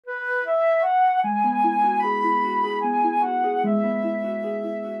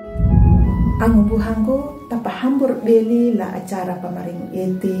Ang buhanggo tapahambur beli la acara Pamaringu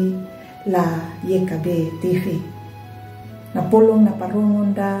Eti la Yekabe TV. Napulong na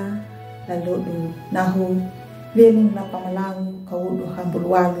parungon da lalu du nahu veling la pamalangu kaudu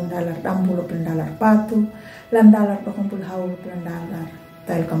hambul walun dalar dambulo pendalar patu landalar pakumpul haulu pendalar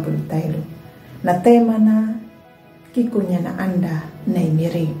tail kampul tailu. Na tema na Kikinya na anda na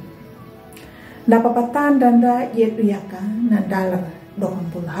Miri. Napapatan danda yetu yaka nandalar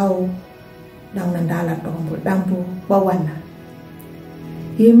dokumpul hau dang nandalar dokumpul dampu bawana.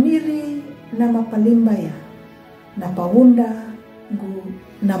 Miri nama palimbaya napawunda gu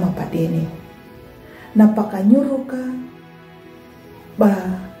nama padene napakanyuruka ba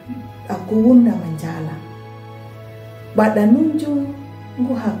aku wunda manjala bada nunjung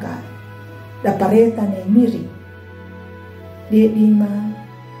gu haka dapareta ne Miri dia dima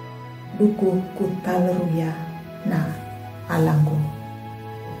duku kutalruya na alanggu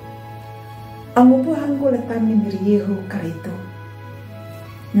angubu hanggu letani Miri yehu karito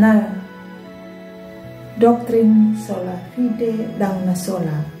na doktrin sola fide dang na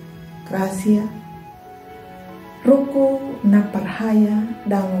sola gracia ruku na parhaya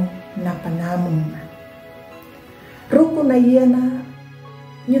dang na panamung ruku na iena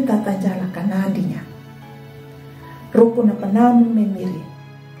nyuta tanjala kanadinya ruku na panamung na Miri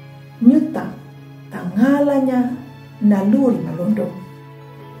nyuta tangalanya naluri malundo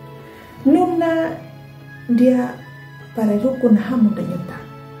nuna dia para ruku na hamun da nyuta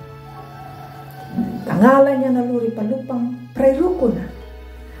tangalanya naluri palupang prerukuna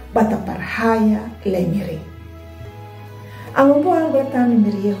bata parhaya le Miri. Ang ubuang batami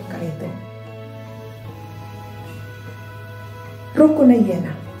Miri yehu karito. Rukuna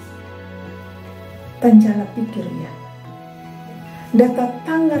yena. Tanjala pikir ya. Data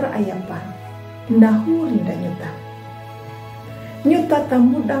tanggar ayapa nahuri da nyuta. Nyuta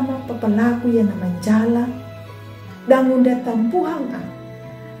tambudama papalaku yana manjala dangun data buhang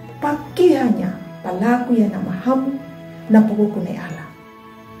pakihannya palaku ya nama hamu na pagkukunay ala.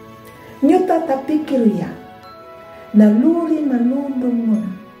 Nyuta tapikir ya na luri malundong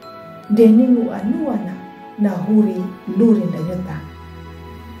muna denilu anuana na huri luri na nyuta.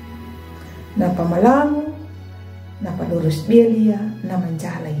 Na pamalangu na palurus belia na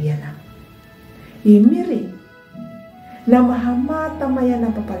manjala yana. Miri na mahamata maya na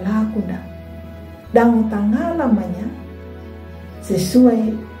papalaku na dangu tangalamanya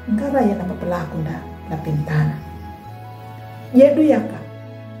sesuai ngara ya napa pelaku na lapintana. Yedu yaka.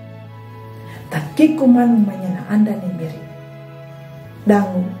 Takiku manumanya na anda ni Miri.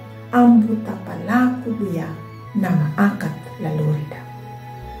 Dangu ambu tapalaku duya nama akat lalurida.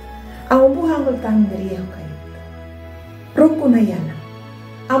 Ang buhang utang Miri yahu kayo. Ruku na yana.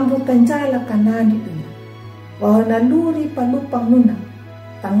 Ambu tanjala kanadi duya. Waho naluri palupang nuna.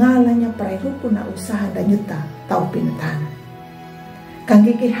 Tangalanya paray ruku na usaha danyuta tau pinatana. Kang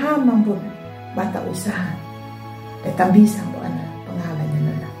gikihamang pun bata usaha detambisang po ana pangalan niya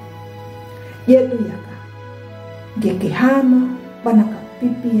nana. Yedu yaka gikihama banaka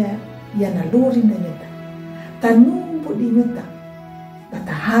pipiya ya naluri na nyuta tanumpu di nyuta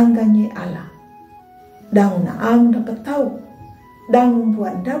bata hangga niya ala dang na ang dapat tau dang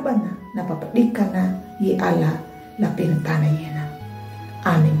buat dabana napapadika na yi ala lapin tanah yena.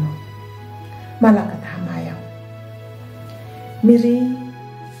 Amin mo malakat hamayang Miri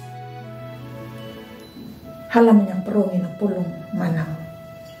halam yang perungi na pulong manang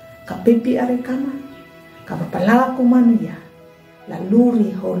kapipi are kama kapapalaku manuya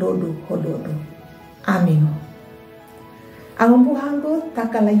laluri holodu amin. Ang buhanggo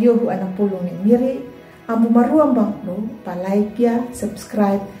takalayohu anang pulong ni Miri ang bumaruang bangno palike ya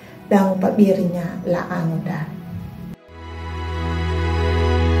subscribe dan pabirinya laang da.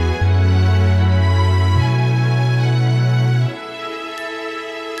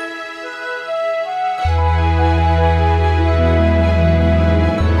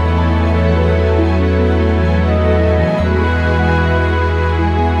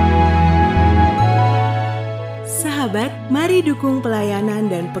 Mari dukung pelayanan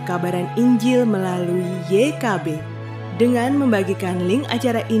dan pekabaran Injil melalui Yekabe dengan membagikan link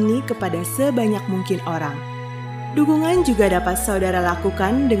acara ini kepada sebanyak mungkin orang. Dukungan juga dapat saudara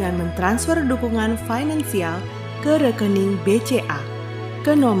lakukan dengan mentransfer dukungan finansial ke rekening BCA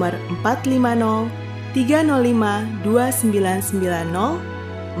ke nomor 450 305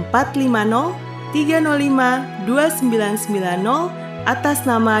 2990 450 305 2990 atas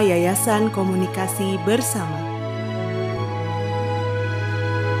nama Yayasan Komunikasi Bersama.